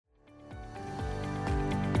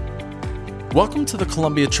Welcome to the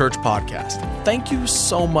Columbia Church Podcast. Thank you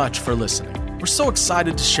so much for listening. We're so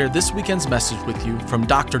excited to share this weekend's message with you from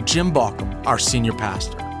Dr. Jim Bauckham, our senior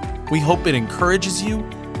pastor. We hope it encourages you,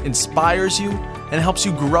 inspires you, and helps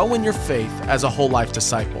you grow in your faith as a whole life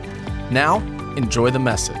disciple. Now, enjoy the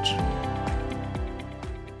message.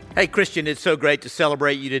 Hey, Christian, it's so great to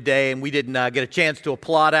celebrate you today, and we didn't get a chance to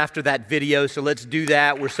applaud after that video, so let's do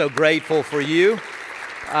that. We're so grateful for you.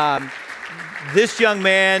 This young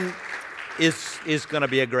man is going to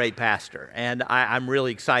be a great pastor, and I'm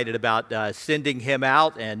really excited about sending him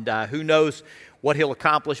out, and who knows what he'll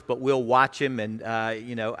accomplish, but we'll watch him, and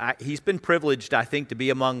he's been privileged, I think, to be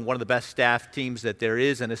among one of the best staff teams that there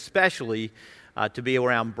is, and especially to be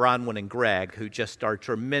around Bronwyn and Greg, who just are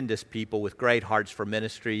tremendous people with great hearts for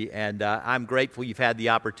ministry, and I'm grateful you've had the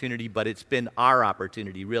opportunity, but it's been our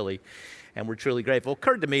opportunity, really. And we're truly grateful. It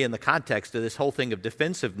occurred to me in the context of this whole thing of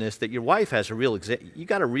defensiveness that your wife has you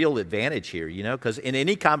got a real advantage here, because in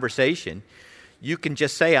any conversation, you can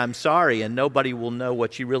just say, I'm sorry, and nobody will know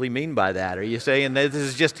what you really mean by that. Are you saying this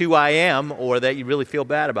is just who I am, or that you really feel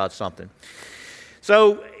bad about something?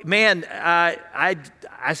 So, man, I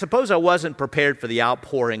suppose I wasn't prepared for the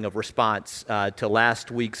outpouring of response to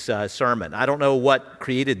last week's sermon. I don't know what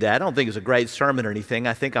created that. I don't think it was a great sermon or anything.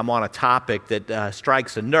 I think I'm on a topic that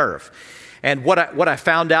strikes a nerve. And what I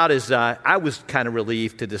found out is I was kind of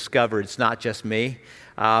relieved to discover it's not just me.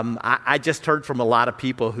 I just heard from a lot of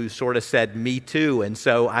people who sort of said, me too. And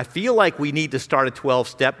so I feel like we need to start a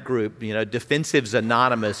 12-step group, Defensives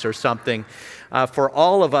Anonymous or something, for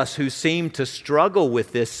all of us who seem to struggle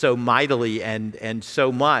with this so mightily and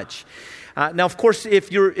so much. Now, of course,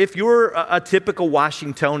 if you're a typical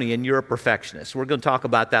Washingtonian, you're a perfectionist. We're going to talk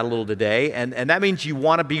about that a little today, and that means you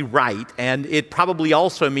want to be right, and it probably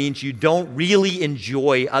also means you don't really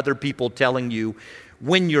enjoy other people telling you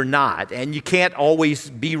when you're not, and you can't always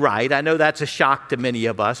be right. I know that's a shock to many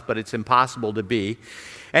of us, but it's impossible to be.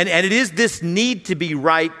 And it is this need to be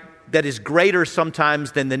right that is greater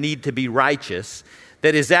sometimes than the need to be righteous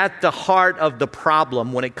that is at the heart of the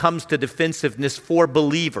problem when it comes to defensiveness for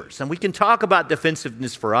believers. And we can talk about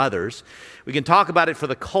defensiveness for others. We can talk about it for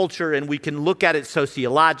the culture, and we can look at it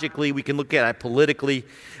sociologically. We can look at it politically.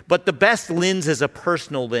 But the best lens is a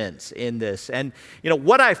personal lens in this. And,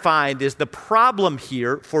 what I find is the problem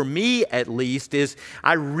here, for me at least, is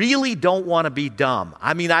I really don't want to be dumb.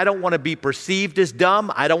 I mean, I don't want to be perceived as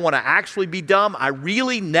dumb. I don't want to actually be dumb. I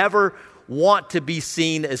really never want to be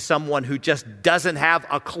seen as someone who just doesn't have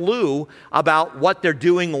a clue about what they're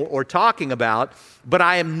doing or talking about, but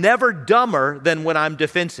I am never dumber than when I'm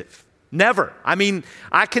defensive. Never. I mean,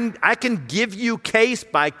 I can give you case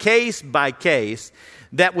by case by case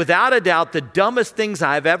that without a doubt the dumbest things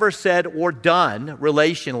I've ever said or done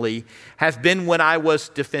relationally have been when I was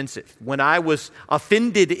defensive, when I was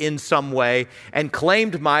offended in some way and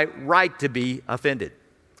claimed my right to be offended.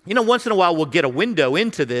 Once in a while we'll get a window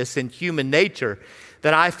into this in human nature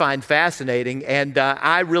that I find fascinating, and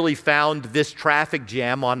I really found this traffic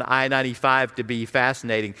jam on I-95 to be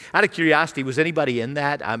fascinating. Out of curiosity, was anybody in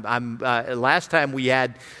that? Last time we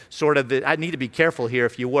had sort of I need to be careful here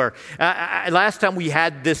if you were. Last time we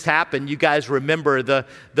had this happen, you guys remember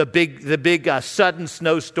the big sudden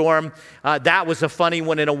snowstorm. That was a funny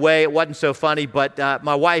one in a way. It wasn't so funny, but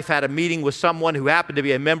my wife had a meeting with someone who happened to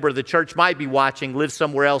be a member of the church, might be watching, lives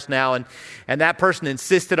somewhere else now, and that person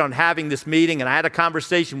insisted on having this meeting, and I had a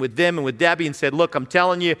conversation with them and with Debbie and said, look, I'm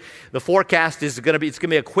telling you, the forecast is going to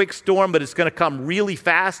be a quick storm, but it's going to come really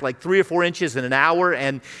fast, like 3 or 4 inches in an hour,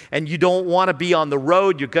 and you don't want to be on the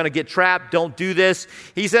road. You're going to get trapped. Don't do this.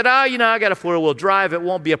 He said, I got a 4-wheel drive. It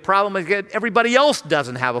won't be a problem. Everybody else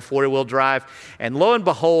doesn't have a 4-wheel drive. And lo and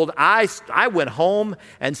behold, I went home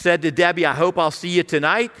and said to Debbie, I hope I'll see you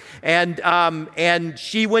tonight. And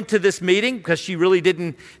she went to this meeting because she really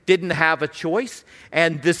didn't have a choice.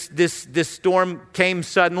 And this storm came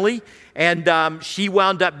suddenly, and she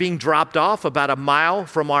wound up being dropped off about a mile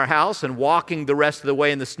from our house and walking the rest of the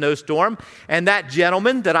way in the snowstorm. And that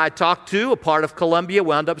gentleman that I talked to, a part of Columbia,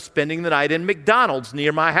 wound up spending the night in McDonald's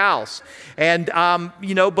near my house. And,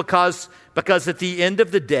 because at the end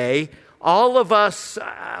of the day, all of us,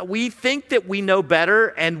 we think that we know better,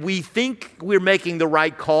 and we think we're making the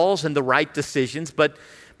right calls and the right decisions, but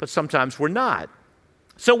sometimes we're not.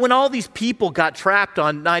 So when all these people got trapped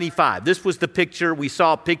on 95, this was the picture. We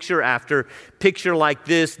saw picture after picture like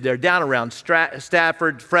this. They're down around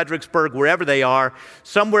Stafford, Fredericksburg, wherever they are,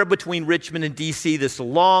 somewhere between Richmond and D.C., this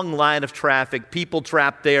long line of traffic, people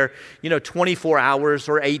trapped there, 24 hours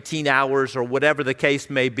or 18 hours or whatever the case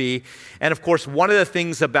may be. And of course, one of the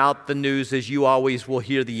things about the news is you always will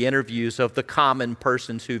hear the interviews of the common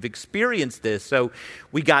persons who've experienced this. So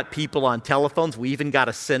we got people on telephones. We even got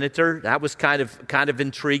a senator. That was kind of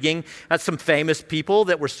intriguing. That's some famous people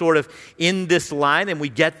that were sort of in this line, and we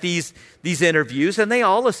get these interviews, and they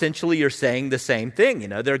all essentially are saying the same thing.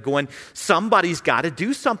 They're going, somebody's got to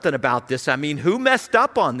do something about this. I mean, who messed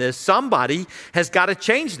up on this? Somebody has got to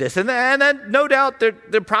change this. And no doubt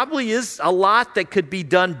there probably is a lot that could be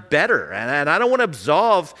done better. And I don't want to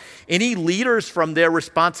absolve any leaders from their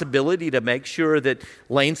responsibility to make sure that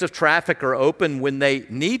lanes of traffic are open when they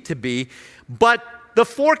need to be. But the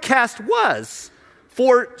forecast was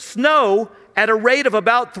for snow at a rate of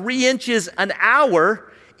about 3 inches an hour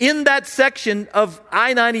in that section of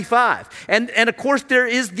I-95. And of course, there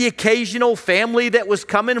is the occasional family that was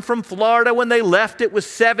coming from Florida. When they left, it was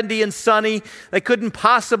 70 and sunny. They couldn't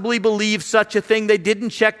possibly believe such a thing. They didn't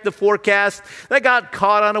check the forecast. They got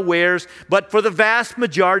caught unawares. But for the vast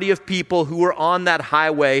majority of people who were on that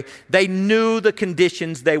highway, they knew the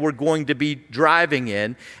conditions they were going to be driving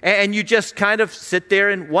in. And you just kind of sit there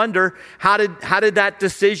and wonder, how did that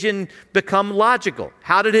decision become logical?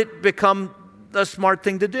 How did it become the smart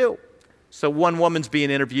thing to do? So one woman's being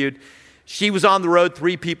interviewed. She was on the road,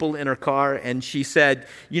 3 people in her car, and she said,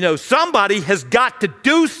 somebody has got to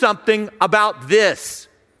do something about this.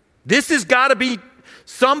 This has got to be,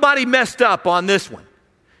 somebody messed up on this one.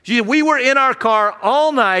 She said, we were in our car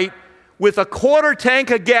all night with a quarter tank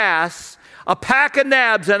of gas, a pack of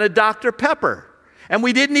nabs, and a Dr. Pepper. And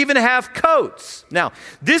we didn't even have coats. Now,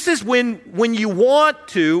 this is when you want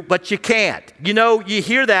to, but you can't. You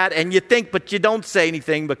hear that and you think, but you don't say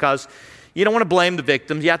anything because you don't want to blame the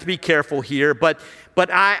victims. You have to be careful here. But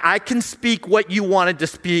I can speak what you wanted to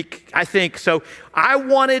speak, I think. So I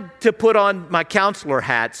wanted to put on my counselor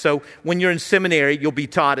hat. So when you're in seminary, you'll be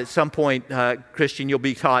taught at some point, Christian, you'll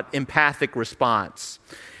be taught empathic response.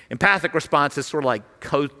 Empathic response is sort of like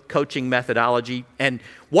coaching methodology. And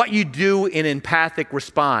what you do in empathic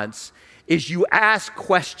response is you ask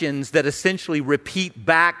questions that essentially repeat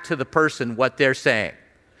back to the person what they're saying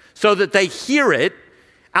so that they hear it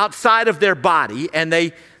outside of their body and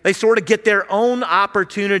they sort of get their own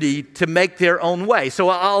opportunity to make their own way. So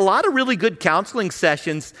a lot of really good counseling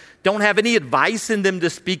sessions don't have any advice in them to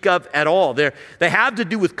speak of at all. They have to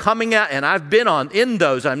do with coming out, and I've been in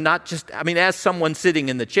those. As someone sitting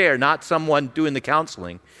in the chair, not someone doing the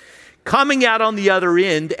counseling. Coming out on the other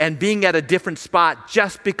end and being at a different spot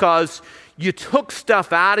just because you took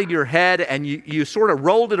stuff out of your head and you sort of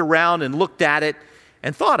rolled it around and looked at it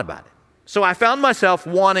and thought about it. So I found myself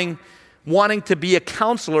wanting to be a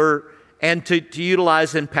counselor and to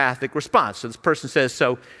utilize empathic response. So this person says,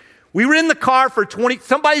 so we were in the car for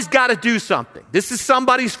somebody's got to do something. This is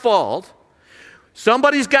somebody's fault.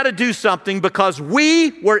 Somebody's got to do something because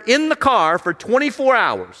we were in the car for 24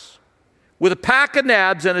 hours with a pack of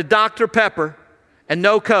nabs and a Dr. Pepper and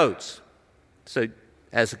no coats. So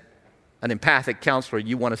as an empathic counselor,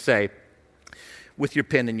 you want to say, with your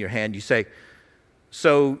pen in your hand, you say,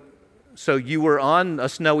 so you were on a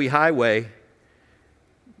snowy highway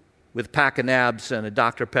with a pack of nabs and a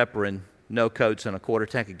Dr. Pepper and no coats and a quarter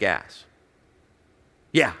tank of gas.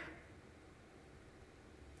 Yeah.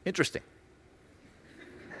 Interesting.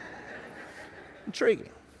 Intriguing.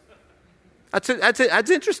 That's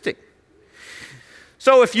interesting.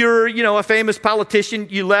 So if you're, a famous politician,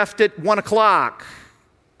 you left at 1 o'clock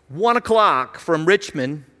from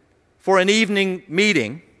Richmond for an evening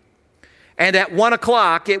meeting. And at 1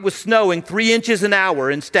 o'clock, it was snowing 3 inches an hour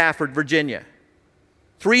in Stafford, Virginia.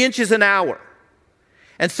 3 inches an hour.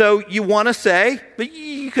 And so you want to say, but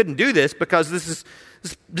you couldn't do this because this is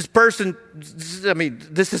a person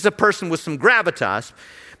with some gravitas.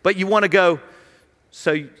 But you want to go,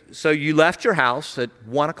 so you left your house at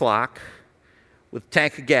 1 o'clock with a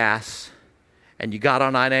tank of gas, and you got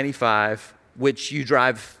on I-95, which you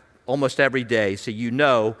drive almost every day, so you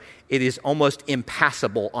know it is almost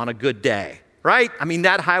impassable on a good day, right?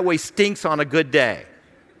 That highway stinks on a good day.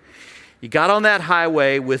 You got on that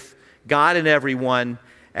highway with God and everyone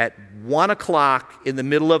at 1 o'clock in the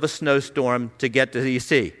middle of a snowstorm to get to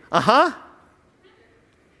D.C.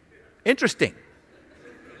 Interesting.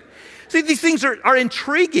 See, these things are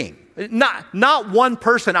intriguing. Not one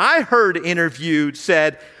person I heard interviewed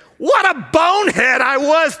said, what a bonehead I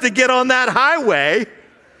was to get on that highway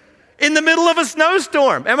in the middle of a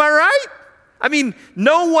snowstorm. Am I right? I mean,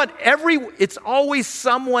 it's always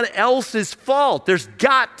someone else's fault. There's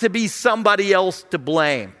got to be somebody else to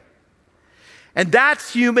blame. And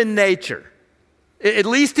that's human nature. At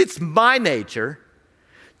least it's my nature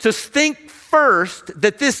to think first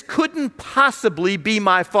that this couldn't possibly be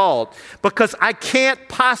my fault because I can't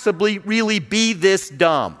possibly really be this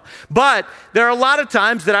dumb. But there are a lot of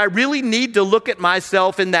times that I really need to look at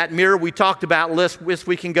myself in that mirror we talked about this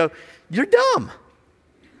week and go, you're dumb.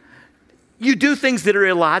 You do things that are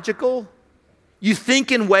illogical. You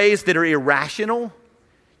think in ways that are irrational.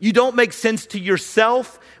 You don't make sense to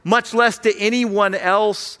yourself, much less to anyone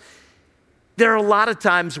else. There are a lot of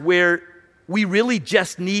times where we really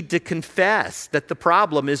just need to confess that the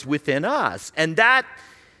problem is within us. And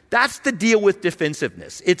that's the deal with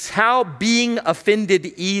defensiveness. It's how being offended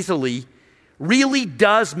easily really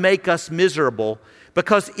does make us miserable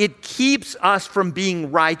because it keeps us from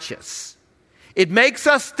being righteous. It makes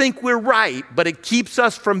us think we're right, but it keeps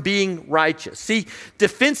us from being righteous. See,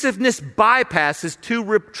 defensiveness bypasses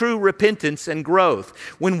true repentance and growth.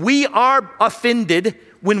 When we are offended,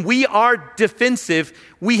 when we are defensive,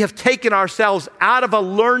 we have taken ourselves out of a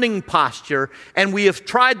learning posture and we have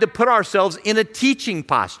tried to put ourselves in a teaching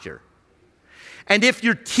posture. And if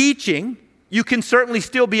you're teaching, you can certainly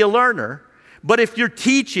still be a learner. But if you're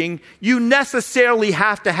teaching, you necessarily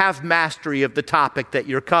have to have mastery of the topic that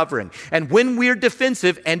you're covering. And when we're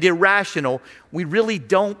defensive and irrational, we really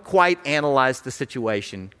don't quite analyze the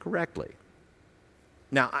situation correctly.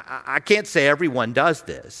 Now, I can't say everyone does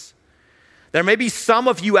this. There may be some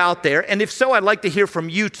of you out there, and if so, I'd like to hear from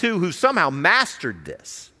you too, who somehow mastered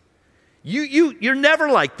this. You're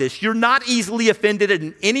never like this. You're not easily offended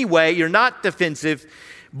in any way. You're not defensive.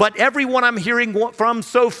 But everyone I'm hearing from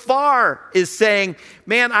so far is saying,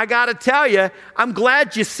 man, I got to tell you, I'm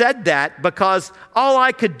glad you said that because all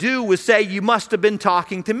I could do was say, you must have been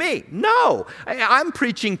talking to me. No, I'm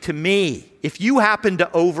preaching to me. If you happen to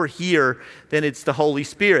overhear, then it's the Holy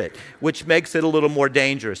Spirit, which makes it a little more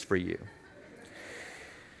dangerous for you.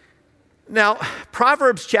 Now,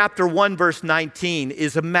 Proverbs chapter 1, verse 19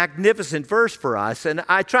 is a magnificent verse for us, and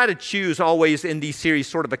I try to choose always in these series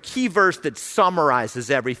sort of a key verse that summarizes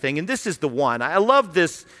everything, and this is the one. I love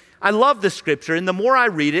this scripture, and the more I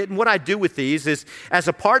read it, and what I do with these is, as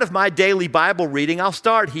a part of my daily Bible reading, I'll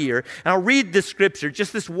start here, and I'll read this scripture,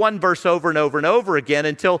 just this one verse over and over and over again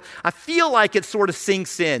until I feel like it sort of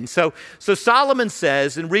sinks in. So Solomon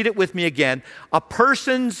says, and read it with me again, a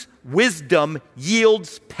person's wisdom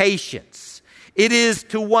yields patience. It is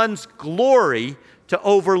to one's glory to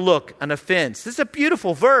overlook an offense. This is a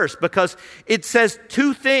beautiful verse because it says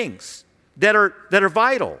two things that are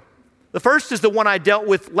vital. The first is the one I dealt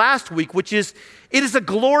with last week, which is it is a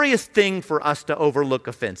glorious thing for us to overlook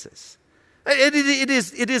offenses. It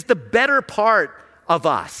is the better part of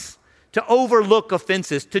us to overlook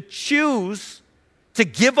offenses, to choose to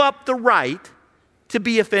give up the right to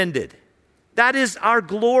be offended. That is our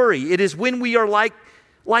glory. It is when we are like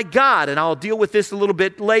God, and I'll deal with this a little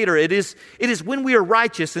bit later. It is when we are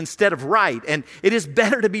righteous instead of right, and it is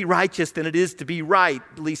better to be righteous than it is to be right,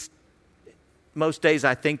 at least most days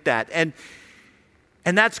I think that. And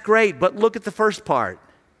that's great, but look at the first part.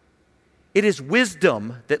 It is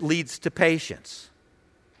wisdom that leads to patience.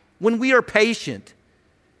 When we are patient,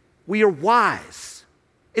 we are wise.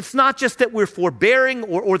 It's not just that we're forbearing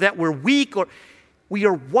or that we're weak, or we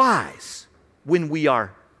are wise when we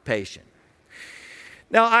are patient.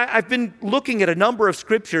 Now, I've been looking at a number of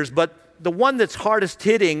scriptures, but the one that's hardest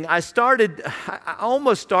hitting, I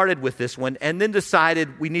almost started with this one and then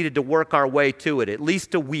decided we needed to work our way to it, at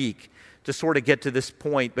least a week, to sort of get to this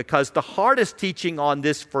point, because the hardest teaching on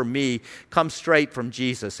this for me comes straight from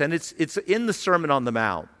Jesus, and it's in the Sermon on the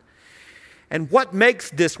Mount. And what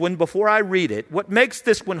makes this one, before I read it, what makes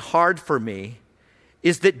this one hard for me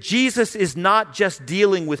is that Jesus is not just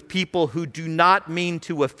dealing with people who do not mean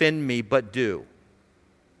to offend me, but do.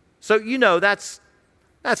 So,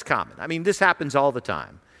 that's common. I mean, this happens all the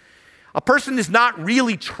time. A person is not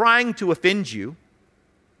really trying to offend you,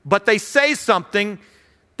 but they say something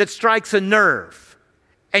that strikes a nerve,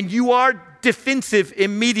 and you are defensive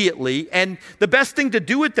immediately. And the best thing to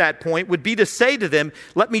do at that point would be to say to them,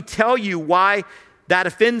 let me tell you why that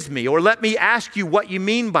offends me, or let me ask you what you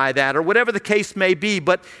mean by that, or whatever the case may be.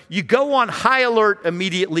 But you go on high alert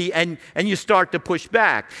immediately and you start to push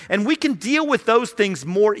back. And we can deal with those things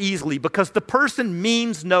more easily because the person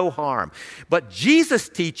means no harm. But Jesus'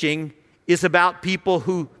 teaching is about people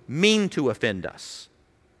who mean to offend us.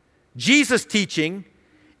 Jesus' teaching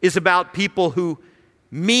is about people who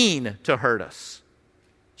mean to hurt us.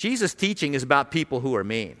 Jesus' teaching is about people who are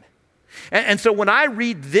mean. And so when I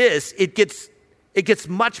read this, it gets it gets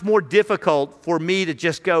much more difficult for me to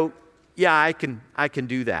just go, yeah, I can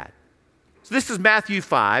do that. So this is Matthew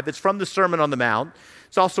 5. It's from the Sermon on the Mount.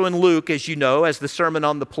 It's also in Luke, as you know, as the Sermon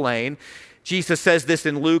on the Plain. Jesus says this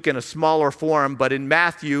in Luke in a smaller form, but in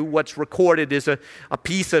Matthew, what's recorded is a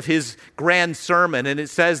piece of his grand sermon, and it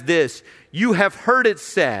says this: "You have heard it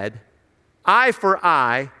said, eye for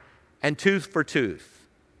eye and tooth for tooth."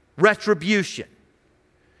 Retribution,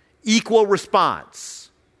 equal response.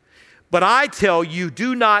 But I tell you,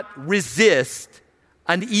 do not resist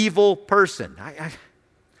an evil person.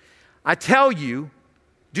 I tell you,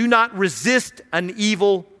 do not resist an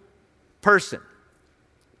evil person.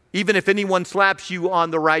 Even if anyone slaps you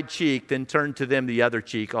on the right cheek, then turn to them the other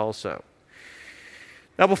cheek also.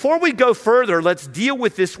 Now, before we go further, let's deal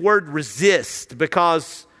with this word resist,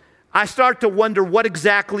 because I start to wonder, what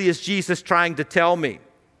exactly is Jesus trying to tell me?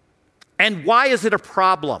 And why is it a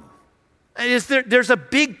problem? There's a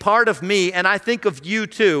big part of me, and I think of you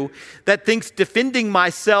too, that thinks defending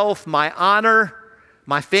myself, my honor,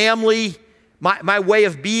 my family, my way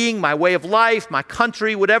of being, my way of life, my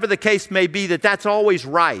country, whatever the case may be, that's always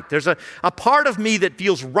right. There's a part of me that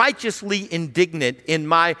feels righteously indignant in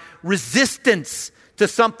my resistance to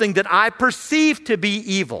something that I perceive to be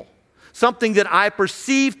evil, something that I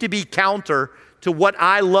perceive to be counter to what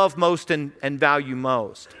I love most and value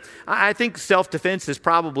most. I think self-defense is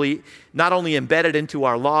probably not only embedded into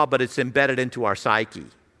our law, but it's embedded into our psyche.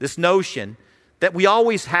 This notion that we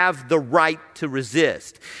always have the right to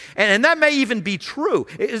resist. And that may even be true.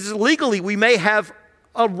 Legally, we may have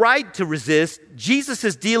a right to resist. Jesus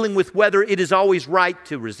is dealing with whether it is always right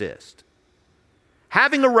to resist.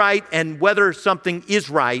 Having a right and whether something is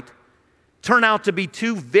right turn out to be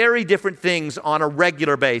two very different things on a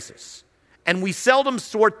regular basis. And we seldom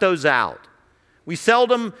sort those out. We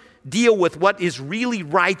seldom deal with what is really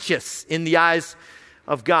righteous in the eyes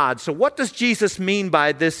of God. So what does Jesus mean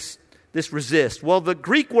by this resist? Well, the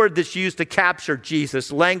Greek word that's used to capture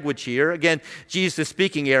Jesus' language here, again, Jesus is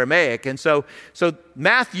speaking Aramaic, and so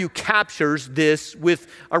Matthew captures this with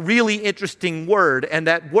a really interesting word, and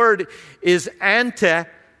that word is anta,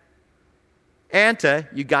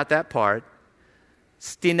 you got that part,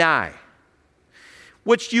 stinai,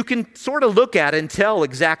 which you can sort of look at and tell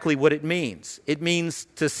exactly what it means. It means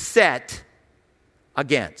to set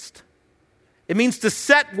against. It means to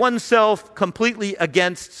set oneself completely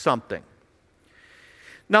against something.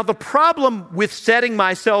 Now, the problem with setting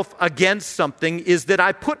myself against something is that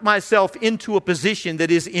I put myself into a position that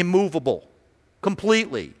is immovable,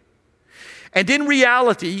 completely. And in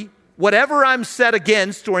reality, whatever I'm set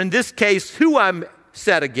against, or in this case, who I'm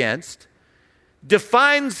set against,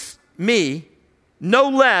 defines me no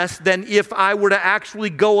less than if I were to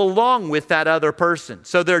actually go along with that other person.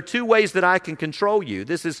 So there are two ways that I can control you.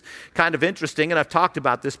 This is kind of interesting, and I've talked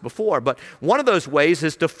about this before, but one of those ways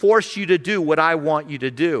is to force you to do what I want you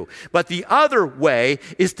to do. But the other way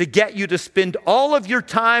is to get you to spend all of your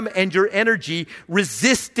time and your energy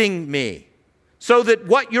resisting me, so that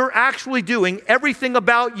what you're actually doing, everything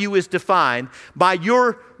about you is defined by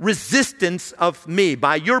your resistance of me,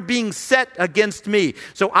 by your being set against me.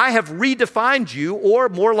 So I have redefined you, or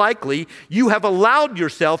more likely, you have allowed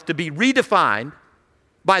yourself to be redefined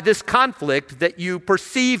by this conflict that you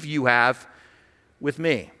perceive you have with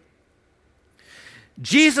me.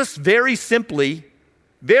 Jesus very simply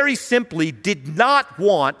did not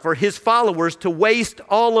want for his followers to waste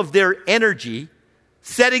all of their energy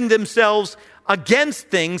setting themselves against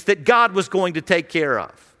things that God was going to take care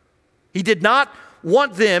of. He did not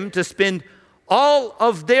want them to spend all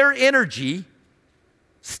of their energy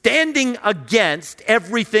standing against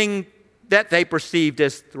everything that they perceived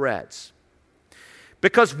as threats.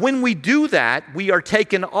 Because when we do that, we are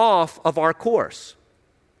taken off of our course.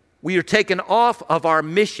 We are taken off of our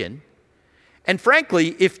mission. And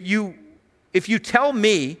frankly, if you tell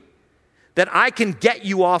me that I can get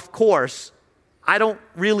you off course, I don't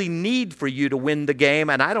really need for you to win the game,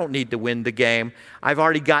 and I don't need to win the game. I've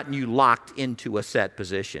already gotten you locked into a set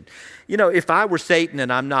position. You know, if I were Satan,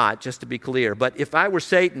 and I'm not, just to be clear, but if I were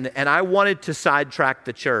Satan and I wanted to sidetrack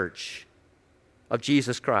the church of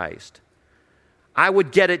Jesus Christ, I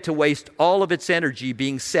would get it to waste all of its energy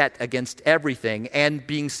being set against everything and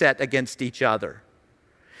being set against each other.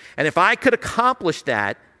 And if I could accomplish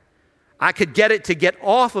that, I could get it to get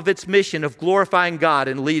off of its mission of glorifying God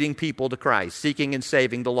and leading people to Christ, seeking and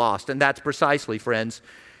saving the lost. And that's precisely, friends,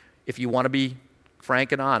 if you want to be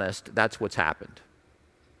frank and honest, that's what's happened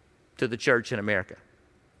to the church in America.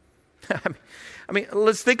 I mean,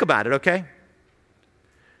 let's think about it, okay?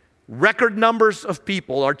 Record numbers of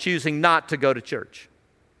people are choosing not to go to church.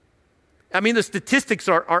 I mean, the statistics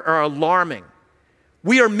are alarming.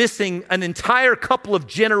 we are missing an entire couple of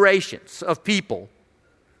generations of people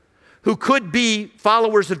who could be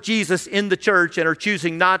followers of Jesus in the church and are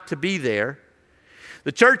choosing not to be there.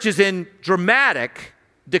 The church is in dramatic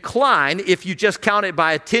decline if you just count it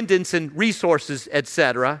by attendance and resources,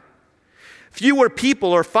 etc. Fewer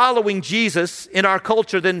people are following Jesus in our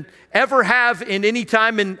culture than ever have in any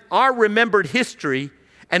time in our remembered history,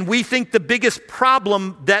 and we think the biggest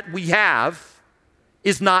problem that we have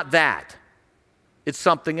is not that. It's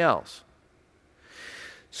something else.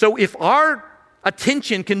 So if our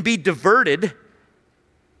attention can be diverted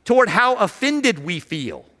toward how offended we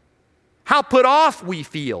feel, how put off we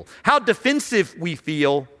feel, how defensive we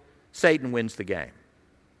feel, Satan wins the game.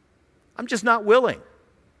 I'm just not willing.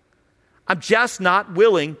 I'm just not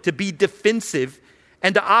willing to be defensive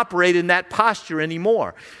and to operate in that posture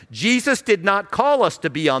anymore. Jesus did not call us to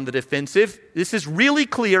be on the defensive. This is really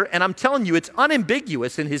clear, and I'm telling you, it's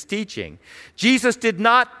unambiguous in his teaching. Jesus did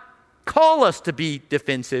not call us to be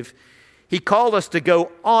defensive. He called us to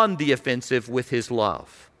go on the offensive with his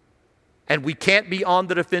love. And we can't be on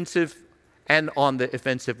the defensive and on the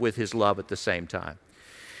offensive with his love at the same time.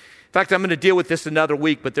 In fact, I'm going to deal with this another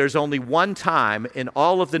week, but there's only one time in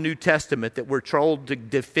all of the New Testament that we're told to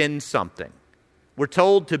defend something. We're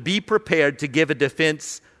told to be prepared to give a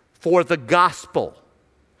defense for the gospel.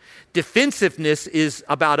 Defensiveness is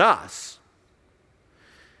about us.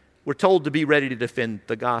 We're told to be ready to defend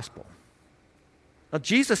the gospel. Now,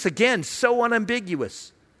 Jesus, again, so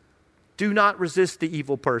unambiguous. Do not resist the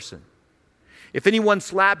evil person. If anyone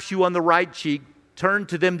slaps you on the right cheek, turn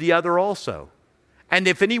to them the other also. And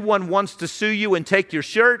if anyone wants to sue you and take your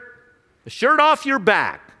shirt, the shirt off your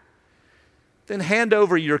back, then hand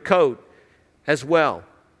over your coat as well.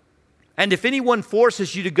 And if anyone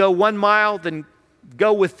forces you to go 1 mile, then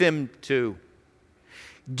go with them 2.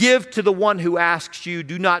 Give to the one who asks you.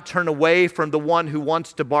 Do not turn away from the one who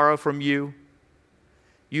wants to borrow from you.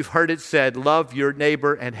 You've heard it said, love your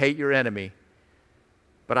neighbor and hate your enemy.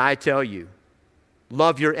 But I tell you,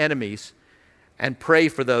 love your enemies and pray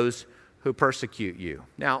for those who persecute you.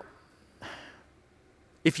 Now,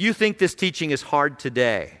 if you think this teaching is hard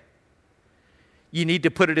today, you need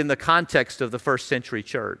to put it in the context of the first century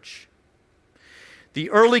church.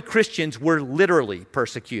 The early Christians were literally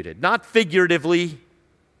persecuted, not figuratively,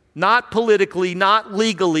 not politically, not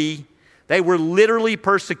legally. They were literally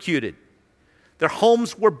persecuted. Their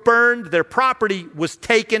homes were burned, their property was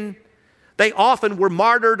taken. They often were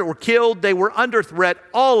martyred or killed. They were under threat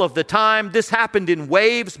all of the time. This happened in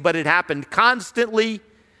waves, but it happened constantly.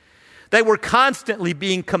 They were constantly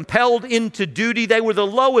being compelled into duty. They were the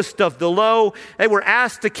lowest of the low. They were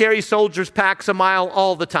asked to carry soldiers' packs a mile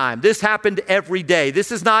all the time. This happened every day.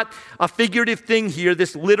 This is not a figurative thing here.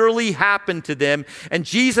 This literally happened to them. And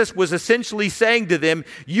Jesus was essentially saying to them,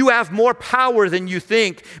 you have more power than you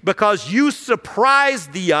think because you surprise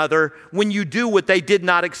the other when you do what they did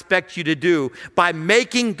not expect you to do by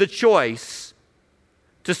making the choice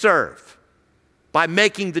to serve, by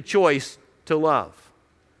making the choice to love.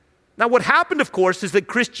 Now, what happened, of course, is that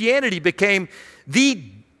Christianity became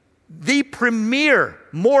the premier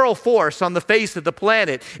moral force on the face of the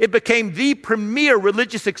planet. It became the premier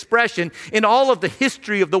religious expression in all of the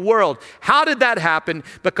history of the world. How did that happen?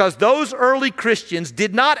 Because those early Christians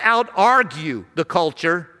did not out-argue the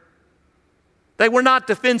culture. They were not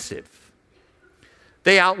defensive.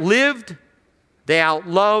 They outlived, they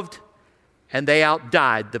outloved, and they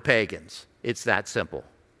outdied the pagans. It's that simple.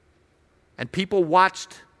 And people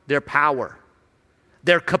watched their power,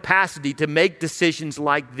 their capacity to make decisions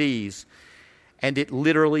like these, and it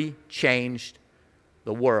literally changed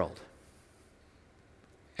the world.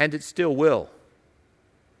 And it still will.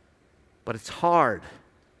 But it's hard.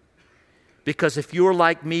 Because if you're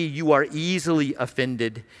like me, you are easily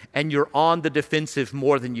offended and you're on the defensive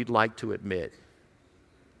more than you'd like to admit.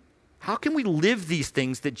 How can we live these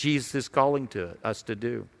things that Jesus is calling to us to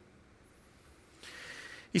do?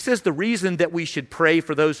 He says the reason that we should pray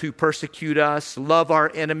for those who persecute us, love our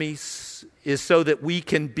enemies, is so that we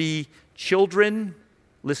can be children.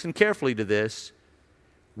 Listen carefully to this.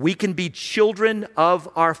 We can be children of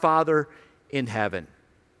our Father in heaven.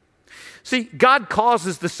 See, God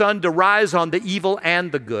causes the sun to rise on the evil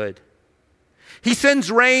and the good. He sends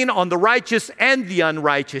rain on the righteous and the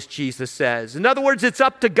unrighteous, Jesus says. In other words, it's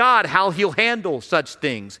up to God how he'll handle such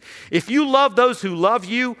things. If you love those who love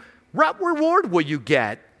you, what reward will you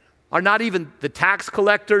get? Are not even the tax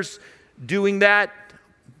collectors doing that?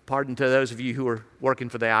 Pardon to those of you who are working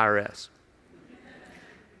for the IRS.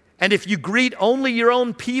 And if you greet only your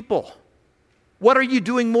own people, what are you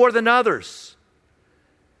doing more than others?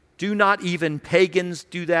 Do not even pagans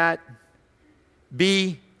do that?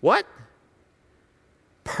 Be what?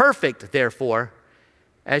 perfect, therefore,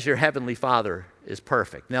 as your heavenly Father is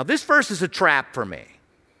perfect. Now, this verse is a trap for me.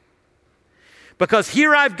 Because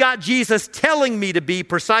here I've got Jesus telling me to be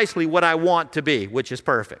precisely what I want to be, which is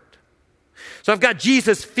perfect. So I've got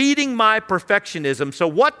Jesus feeding my perfectionism. So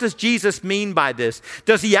what does Jesus mean by this?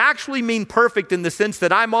 Does he actually mean perfect in the sense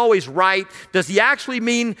that I'm always right? Does he actually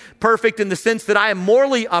mean perfect in the sense that I am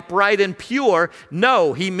morally upright and pure?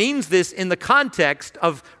 No, he means this in the context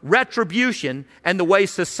of retribution and the way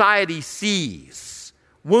society sees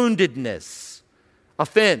woundedness,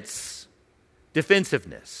 offense,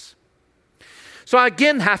 defensiveness. So I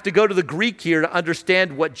again have to go to the Greek here to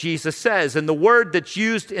understand what Jesus says. And the word that's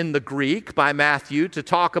used in the Greek by Matthew to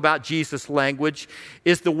talk about Jesus' language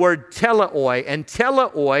is the word teleoi. And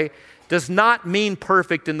teleoi does not mean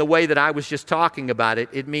perfect in the way that I was just talking about it.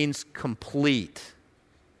 It means complete.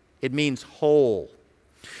 It means whole.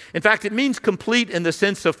 In fact, it means complete in the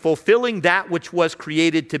sense of fulfilling that which was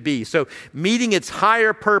created to be. So meeting its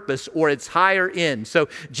higher purpose or its higher end. So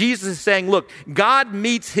Jesus is saying, look, God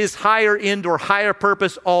meets his higher end or higher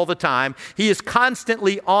purpose all the time. He is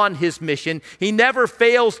constantly on his mission. He never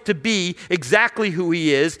fails to be exactly who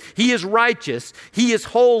he is. He is righteous. He is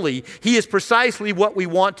holy. He is precisely what we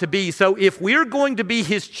want to be. So if we're going to be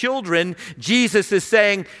his children, Jesus is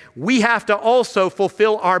saying we have to also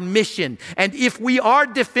fulfill our mission. And if we are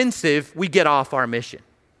defensive, we get off our mission.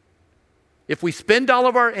 If we spend all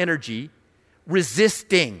of our energy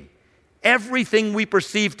resisting everything we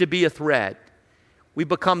perceive to be a threat, we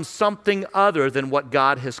become something other than what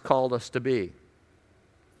God has called us to be.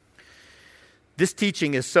 This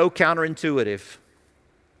teaching is so counterintuitive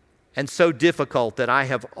and so difficult that I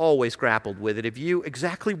have always grappled with it.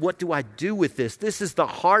 Exactly what do I do with this? This is the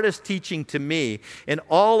hardest teaching to me in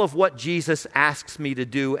all of what Jesus asks me to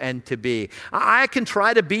do and to be. I can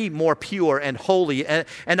try to be more pure and holy, and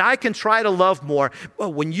I can try to love more.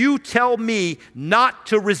 But when you tell me not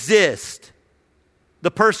to resist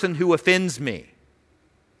the person who offends me,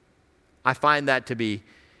 I find that to be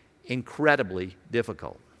incredibly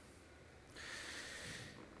difficult.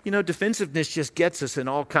 You know, defensiveness just gets us in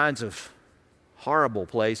all kinds of horrible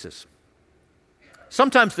places.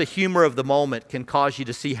 Sometimes the humor of the moment can cause you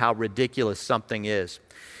to see how ridiculous something is.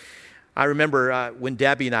 I remember when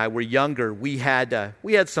Debbie and I were younger, we had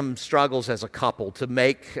some struggles as a couple to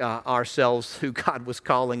make ourselves who God was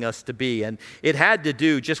calling us to be. And it had to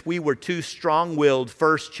do we were two strong-willed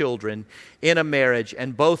first children in a marriage,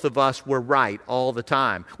 and both of us were right all the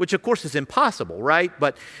time, which of course is impossible, right?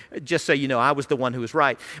 But just so you know, I was the one who was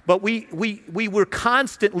right. But we were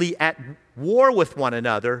constantly at war with one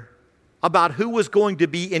another about who was going to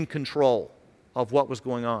be in control of what was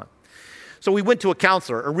going on. So we went to a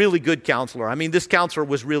counselor, a really good counselor. I mean, this counselor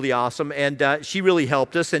was really awesome, and she really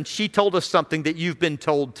helped us, and she told us something that you've been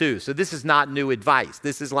told too. So this is not new advice.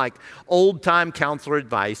 This is like old-time counselor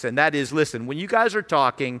advice, and that is, listen, when you guys are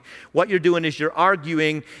talking, what you're doing is you're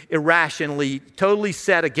arguing irrationally, totally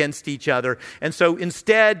set against each other, and so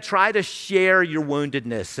instead, try to share your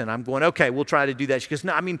woundedness. And I'm going, okay, we'll try to do that. She goes,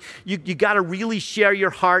 no, I mean, you got to really share your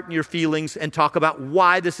heart and your feelings and talk about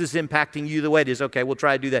why this is impacting you the way it is. Okay, we'll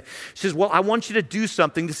try to do that. She says, well, I want you to do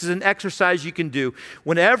something. This is an exercise you can do.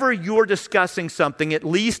 Whenever you're discussing something, at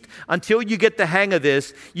least until you get the hang of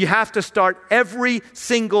this, you have to start every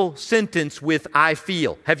single sentence with "I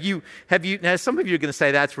feel." Have you? Now, some of you are going to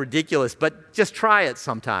say that's ridiculous, but just try it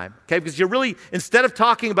sometime, okay? Because you're really, instead of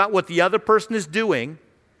talking about what the other person is doing,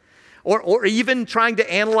 or even trying to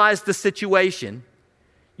analyze the situation,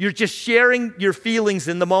 you're just sharing your feelings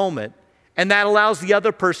in the moment. And that allows the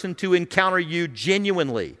other person to encounter you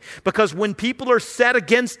genuinely. Because when people are set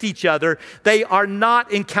against each other, they are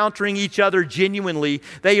not encountering each other genuinely.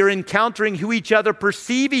 They are encountering who each other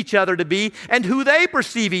perceive each other to be and who they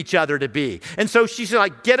perceive each other to be. And so she's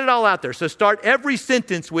like, get it all out there. So start every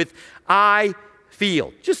sentence with "I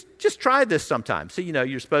feel." Just try this sometime. So, you know,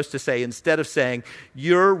 you're supposed to say, instead of saying,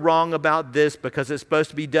 "You're wrong about this because it's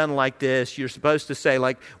supposed to be done like this," you're supposed to say,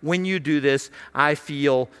 like, "When you do this, I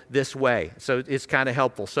feel this way." So it's kind of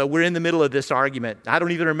helpful. So we're in the middle of this argument. I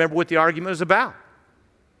don't even remember what the argument was about.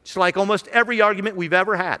 It's like almost every argument we've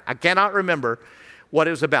ever had. I cannot remember what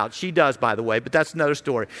it was about. She does, by the way, but that's another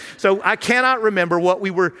story. So I cannot remember what we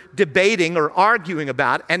were debating or arguing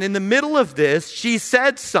about. And in the middle of this, she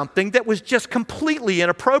said something that was just completely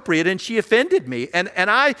inappropriate, and she offended me. And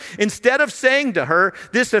I, instead of saying to her,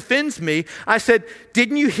 "This offends me," I said,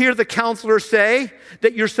 "Didn't you hear the counselor say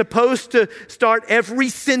that you're supposed to start every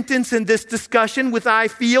sentence in this discussion with "I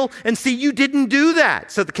feel"? And see, you didn't do that."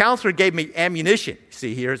 So the counselor gave me ammunition.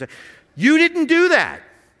 See here, "You didn't do that."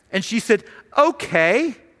 And she said,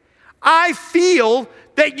 "Okay, I feel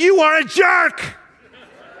that you are a jerk."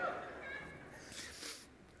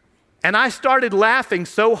 And I started laughing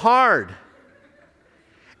so hard.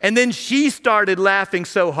 And then she started laughing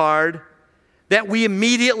so hard that we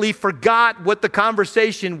immediately forgot what the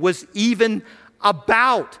conversation was even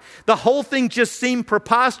about. The whole thing just seemed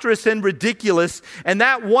preposterous and ridiculous. And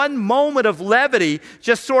that one moment of levity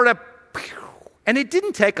just sort of, and it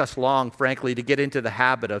didn't take us long, frankly, to get into the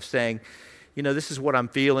habit of saying, this is what I'm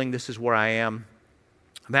feeling, this is where I am.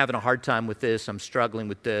 I'm having a hard time with this, I'm struggling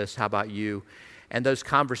with this, how about you? And those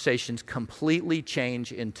conversations completely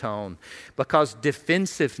change in tone because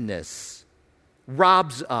defensiveness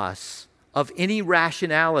robs us of any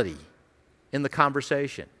rationality in the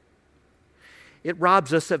conversation. It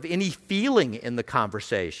robs us of any feeling in the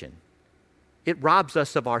conversation. It robs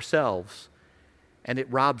us of ourselves, and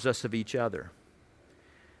it robs us of each other.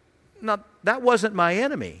 Now, that wasn't my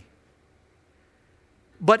enemy.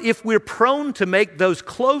 But if we're prone to make those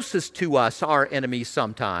closest to us our enemies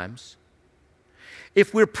sometimes,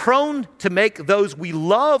 if we're prone to make those we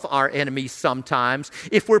love our enemies sometimes,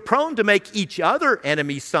 if we're prone to make each other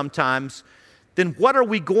enemies sometimes, then what are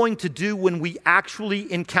we going to do when we actually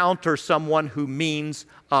encounter someone who means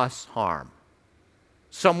us harm?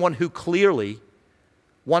 Someone who clearly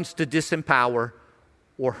wants to disempower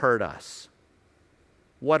or hurt us?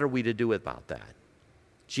 What are we to do about that?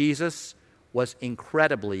 Jesus was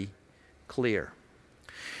incredibly clear.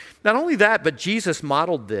 Not only that, but Jesus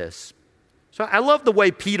modeled this. So I love the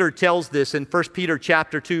way Peter tells this in 1 Peter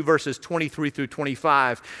chapter 2, verses 23 through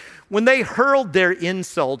 25. When they hurled their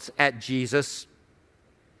insults at Jesus,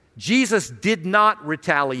 Jesus did not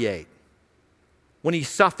retaliate. When he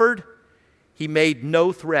suffered, he made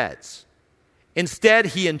no threats. Instead,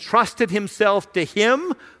 he entrusted himself to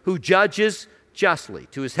him who judges justly,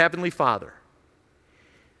 to his heavenly Father.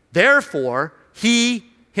 Therefore, he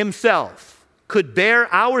himself could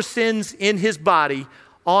bear our sins in his body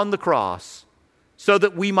on the cross so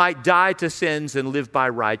that we might die to sins and live by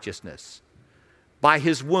righteousness. By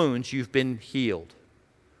his wounds you've been healed.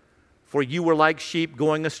 For you were like sheep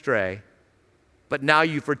going astray, but now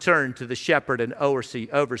you've returned to the shepherd and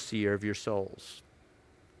overseer of your souls.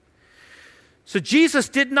 So Jesus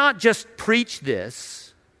did not just preach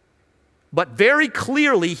this, but very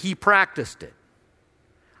clearly he practiced it.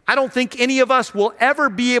 I don't think any of us will ever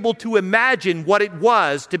be able to imagine what it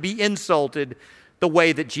was to be insulted the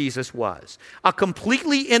way that Jesus was. A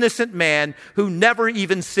completely innocent man who never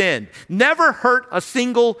even sinned, never hurt a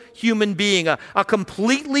single human being,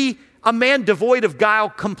 a man devoid of guile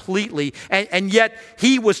completely, and yet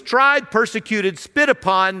he was tried, persecuted, spit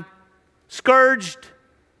upon, scourged,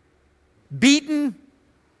 beaten,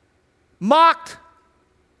 mocked,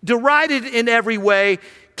 derided in every way,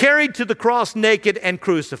 carried to the cross naked and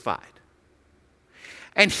crucified.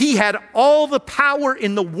 And he had all the power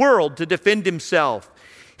in the world to defend himself.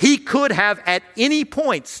 He could have at any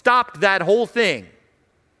point stopped that whole thing,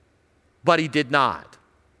 but he did not.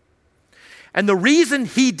 And the reason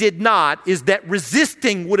he did not is that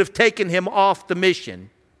resisting would have taken him off the mission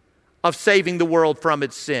of saving the world from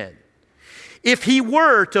its sin. If he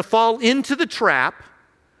were to fall into the trap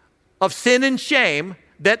of sin and shame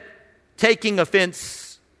that taking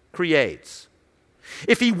offense creates,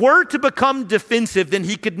 if he were to become defensive, then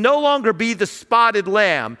he could no longer be the spotted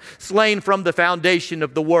lamb slain from the foundation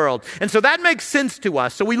of the world. And so that makes sense to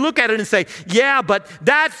us. So we look at it and say, yeah, but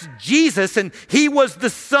that's Jesus and he was the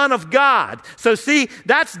Son of God. So see,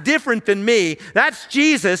 that's different than me. That's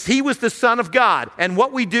Jesus. He was the Son of God. And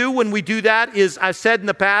what we do when we do that is, I've said in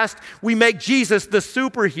the past, we make Jesus the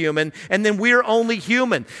superhuman and then we're only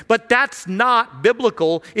human. But that's not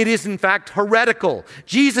biblical. It is in fact heretical.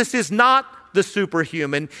 Jesus is not the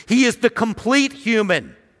superhuman. He is the complete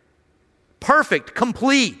human. Perfect,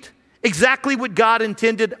 complete. Exactly what God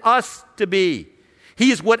intended us to be. He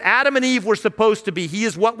is what Adam and Eve were supposed to be. He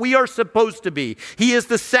is what we are supposed to be. He is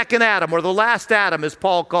the second Adam, or the last Adam, as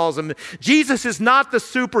Paul calls him. Jesus is not the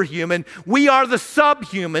superhuman. We are the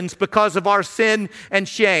subhumans because of our sin and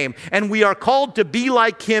shame. And we are called to be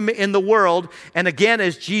like him in the world. And again,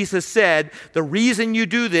 as Jesus said, the reason you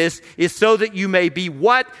do this is so that you may be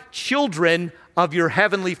what? Children of your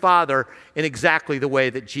heavenly Father in exactly the way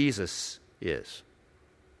that Jesus is.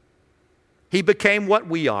 He became what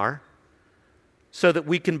we are, so that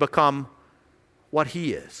we can become what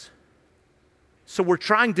he is. So we're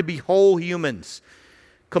trying to be whole humans,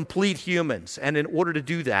 complete humans. And in order to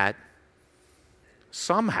do that,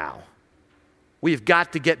 somehow, we've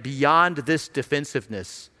got to get beyond this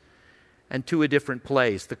defensiveness and to a different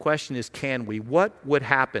place. The question is, can we? What would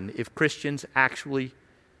happen if Christians actually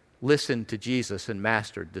listened to Jesus and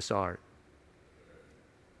mastered this art?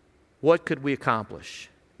 What could we accomplish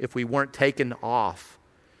if we weren't taken off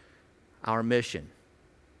our mission?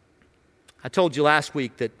 I told you last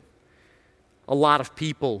week that a lot of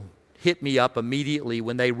people hit me up immediately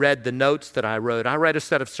when they read the notes that I wrote. I write a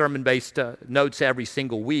set of sermon-based notes every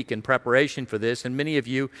single week in preparation for this, and many of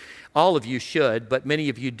you, all of you should, but many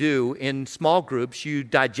of you do. In small groups, you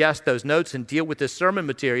digest those notes and deal with this sermon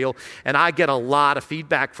material, and I get a lot of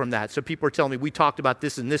feedback from that. So people are telling me, we talked about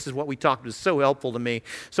this, and this is what we talked about. It's so helpful to me.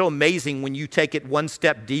 So amazing when you take it one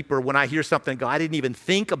step deeper. When I hear something and go, I didn't even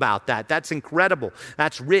think about that. That's incredible.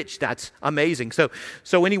 That's rich. That's amazing.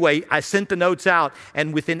 So anyway, I sent the notes out,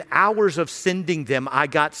 and within hours of sending them, I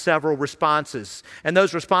got several responses. And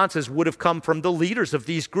those responses would have come from the leaders of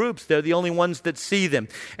these groups. They're the only ones that see them.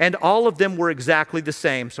 And all of them were exactly the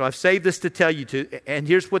same. So I've saved this to tell you and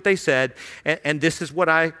here's what they said. And this is what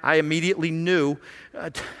I immediately knew.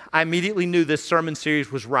 I immediately knew this sermon series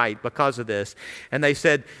was right because of this. And they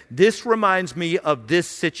said, this reminds me of this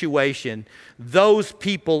situation. Those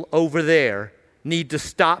people over there need to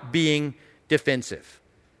stop being defensive.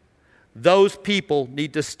 Those people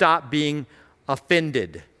need to stop being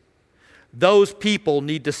offended. Those people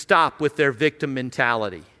need to stop with their victim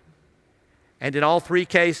mentality. And in all three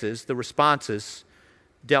cases, the responses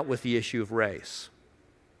dealt with the issue of race.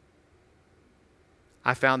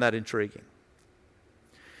 I found that intriguing.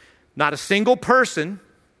 Not a single person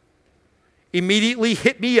immediately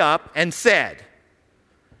hit me up and said,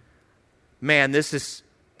 man, this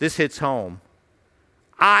hits home.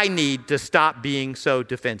 I need to stop being so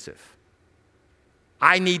defensive.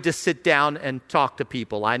 I need to sit down and talk to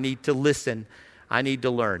people. I need to listen. I need to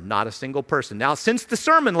learn. Not a single person. Now, since the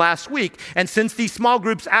sermon last week and since these small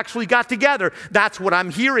groups actually got together, that's what I'm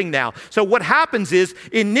hearing now. So what happens is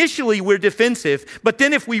initially we're defensive, but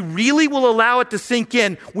then if we really will allow it to sink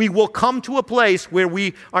in, we will come to a place where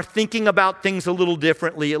we are thinking about things a little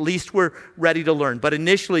differently. At least we're ready to learn. But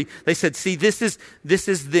initially they said, see, this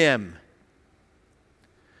is them.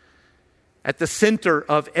 At the center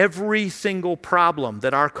of every single problem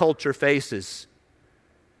that our culture faces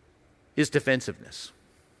is defensiveness.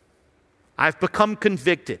 I've become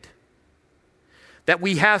convicted that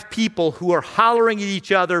we have people who are hollering at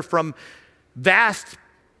each other from vast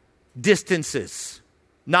distances,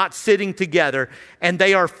 not sitting together, and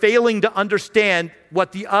they are failing to understand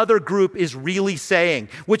what the other group is really saying,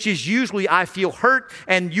 which is usually, I feel hurt,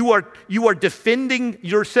 and you are defending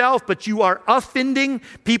yourself, but you are offending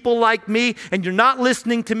people like me, and you're not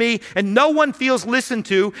listening to me, and no one feels listened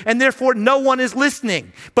to, and therefore no one is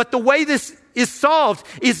listening. But the way this is solved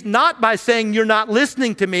is not by saying you're not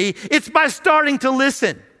listening to me, it's by starting to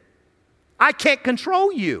listen. I can't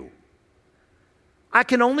control you. I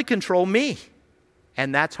can only control me.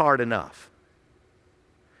 And that's hard enough.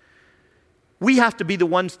 We have to be the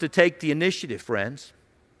ones to take the initiative, friends.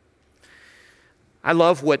 I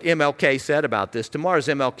love what MLK said about this. Tomorrow's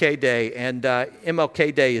MLK Day, and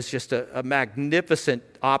MLK Day is just a magnificent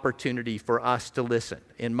opportunity for us to listen,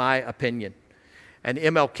 in my opinion. And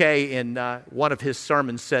MLK, in one of his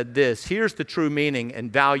sermons, said this: here's the true meaning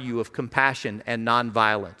and value of compassion and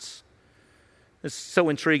nonviolence. It's so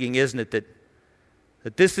intriguing, isn't it,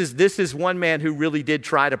 that this is one man who really did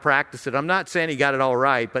try to practice it. I'm not saying he got it all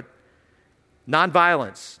right, but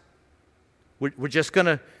nonviolence. We're just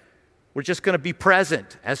gonna be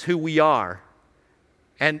present as who we are,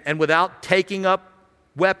 and without taking up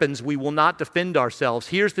weapons, we will not defend ourselves.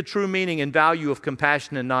 Here's the true meaning and value of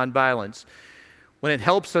compassion and nonviolence: when it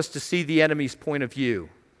helps us to see the enemy's point of view,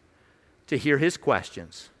 to hear his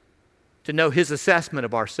questions, to know his assessment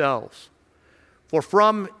of ourselves. For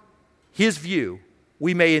from his view,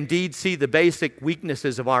 we may indeed see the basic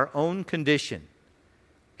weaknesses of our own condition.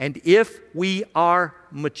 And if we are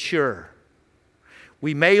mature,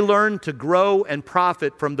 we may learn to grow and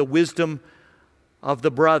profit from the wisdom of the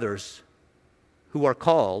brothers who are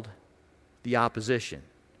called the opposition.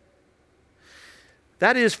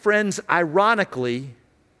 That is, friends, ironically,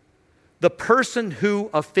 the person who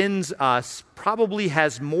offends us probably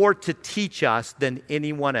has more to teach us than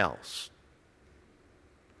anyone else.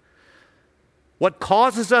 What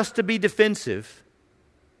causes us to be defensive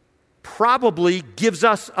probably gives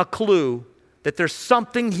us a clue that there's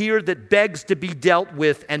something here that begs to be dealt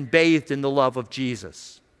with and bathed in the love of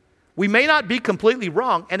Jesus. We may not be completely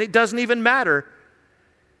wrong, and it doesn't even matter.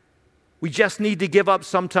 We just need to give up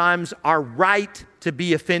sometimes our right to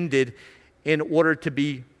be offended in order to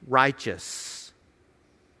be righteous.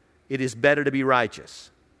 It is better to be righteous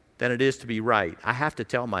than it is to be right. I have to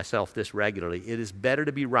tell myself this regularly. It is better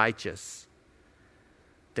to be righteous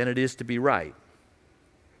than it is to be right.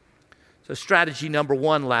 So strategy number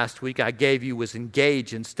 1 last week I gave you was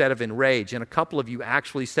engage instead of enrage. And a couple of you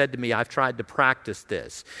actually said to me, I've tried to practice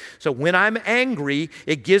this. So when I'm angry,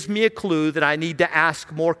 it gives me a clue that I need to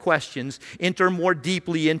ask more questions, enter more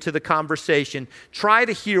deeply into the conversation, try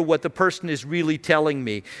to hear what the person is really telling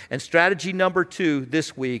me. And strategy number 2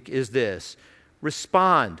 this week is this: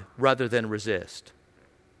 respond rather than resist.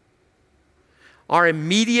 Our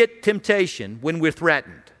immediate temptation when we're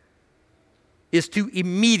threatened is to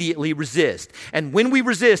immediately resist. And when we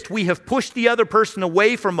resist, we have pushed the other person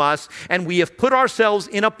away from us, and we have put ourselves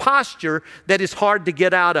in a posture that is hard to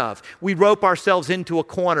get out of. We rope ourselves into a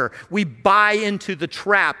corner. We buy into the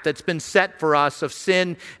trap that's been set for us of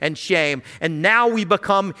sin and shame, and now we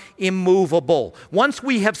become immovable. Once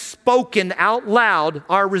we have spoken out loud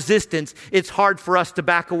our resistance, it's hard for us to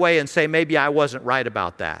back away and say, maybe I wasn't right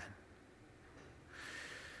about that.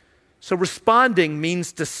 So responding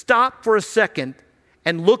means to stop for a second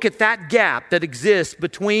and look at that gap that exists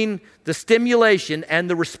between the stimulation and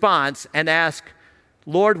the response and ask,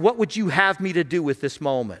 Lord, what would you have me to do with this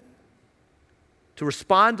moment? To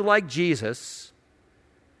respond like Jesus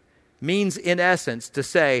means, in essence, to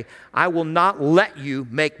say, I will not let you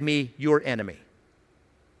make me your enemy.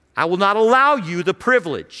 I will not allow you the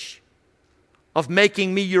privilege of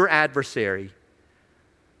making me your adversary.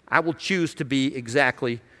 I will choose to be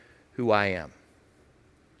exactly who I am.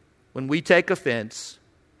 When we take offense,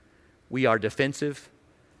 we are defensive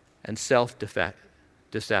and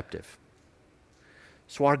self-deceptive.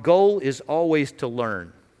 So our goal is always to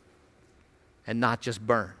learn and not just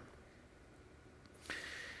burn.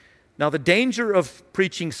 Now, the danger of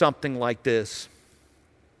preaching something like this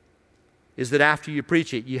is that after you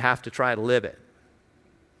preach it, you have to try to live it.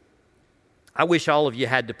 I wish all of you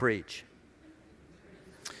had to preach.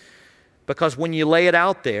 Because when you lay it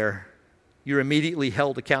out there, you're immediately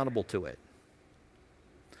held accountable to it.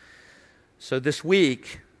 So this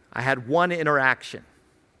week, I had one interaction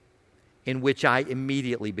in which I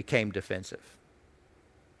immediately became defensive.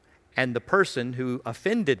 And the person who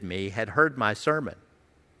offended me had heard my sermon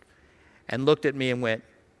and looked at me and went,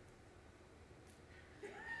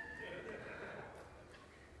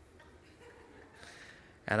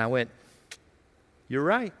 and I went, you're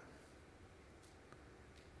right.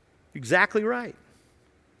 Exactly right.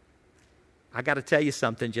 I got to tell you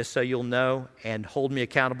something just so you'll know and hold me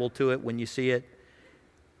accountable to it when you see it.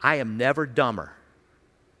 I am never dumber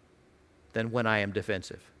than when I am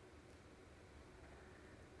defensive.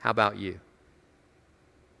 How about you?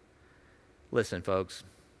 Listen, folks,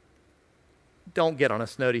 don't get on a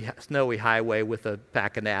snowy highway with a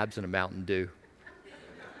pack of nabs and a Mountain Dew.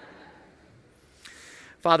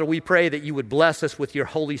 Father, we pray that you would bless us with your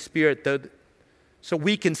Holy Spirit, so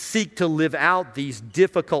we can seek to live out these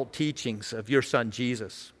difficult teachings of your Son,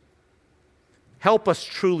 Jesus. Help us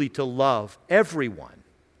truly to love everyone,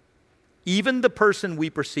 even the person we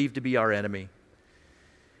perceive to be our enemy.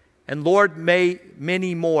 And Lord, may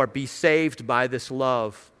many more be saved by this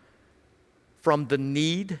love from the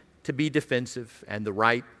need to be defensive and the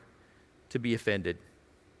right to be offended.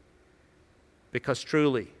 Because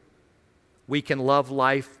truly, we can love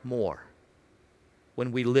life more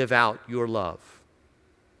when we live out your love.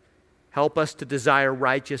 Help us to desire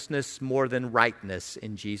righteousness more than rightness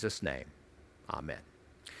in Jesus' name. Amen.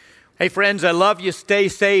 Hey friends, I love you. Stay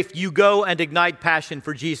safe. You go and ignite passion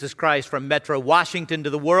for Jesus Christ from Metro Washington to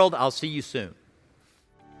the world. I'll see you soon.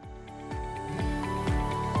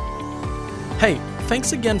 Hey,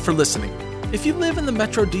 thanks again for listening. If you live in the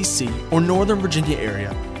Metro DC or Northern Virginia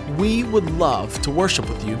area, we would love to worship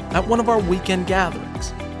with you at one of our weekend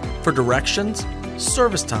gatherings. For directions,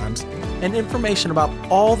 service times, and information about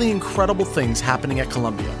all the incredible things happening at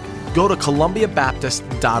Columbia, go to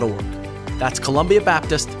columbiabaptist.org. That's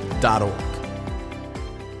columbiabaptist.org.